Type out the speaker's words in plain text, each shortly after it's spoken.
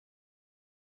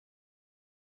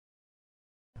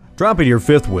Dropping your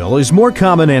fifth wheel is more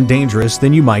common and dangerous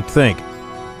than you might think.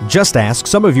 Just ask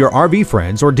some of your RV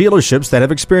friends or dealerships that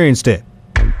have experienced it.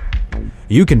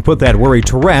 You can put that worry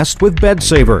to rest with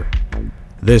BedSaver.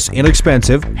 This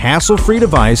inexpensive, hassle-free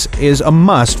device is a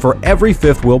must for every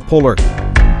fifth wheel puller.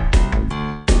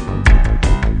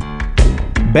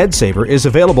 BedSaver is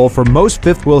available for most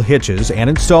fifth wheel hitches and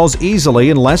installs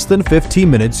easily in less than 15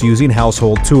 minutes using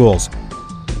household tools.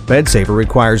 BedSaver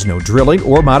requires no drilling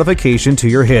or modification to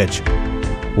your hitch.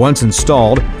 Once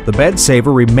installed, the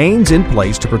BedSaver remains in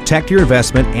place to protect your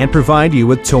investment and provide you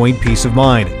with towing peace of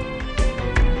mind.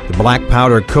 The black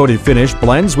powder-coated finish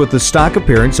blends with the stock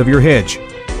appearance of your hitch.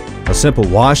 A simple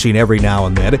washing every now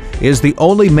and then is the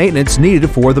only maintenance needed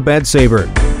for the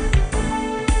BedSaver.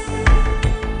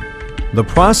 The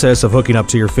process of hooking up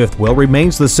to your fifth wheel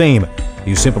remains the same.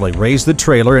 You simply raise the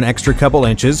trailer an extra couple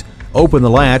inches, open the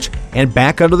latch, and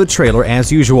back under the trailer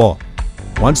as usual.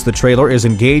 Once the trailer is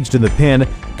engaged in the pin,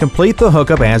 complete the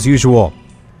hookup as usual.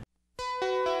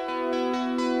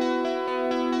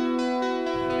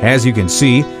 As you can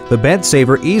see, the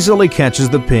BedSaver easily catches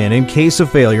the pin in case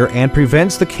of failure and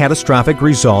prevents the catastrophic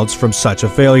results from such a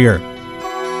failure.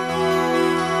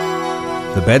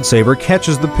 The BedSaver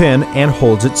catches the pin and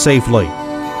holds it safely.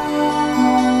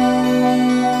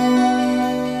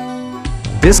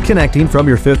 Disconnecting from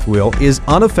your fifth wheel is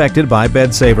unaffected by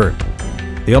BedSaver.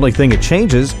 The only thing it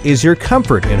changes is your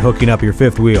comfort in hooking up your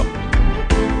fifth wheel.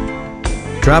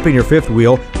 Dropping your fifth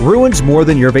wheel ruins more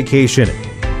than your vacation.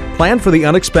 Plan for the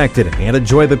unexpected and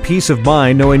enjoy the peace of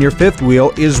mind knowing your fifth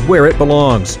wheel is where it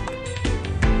belongs.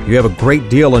 You have a great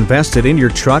deal invested in your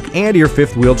truck and your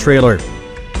fifth wheel trailer.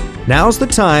 Now's the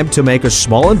time to make a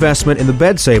small investment in the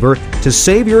BedSaver to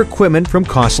save your equipment from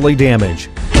costly damage.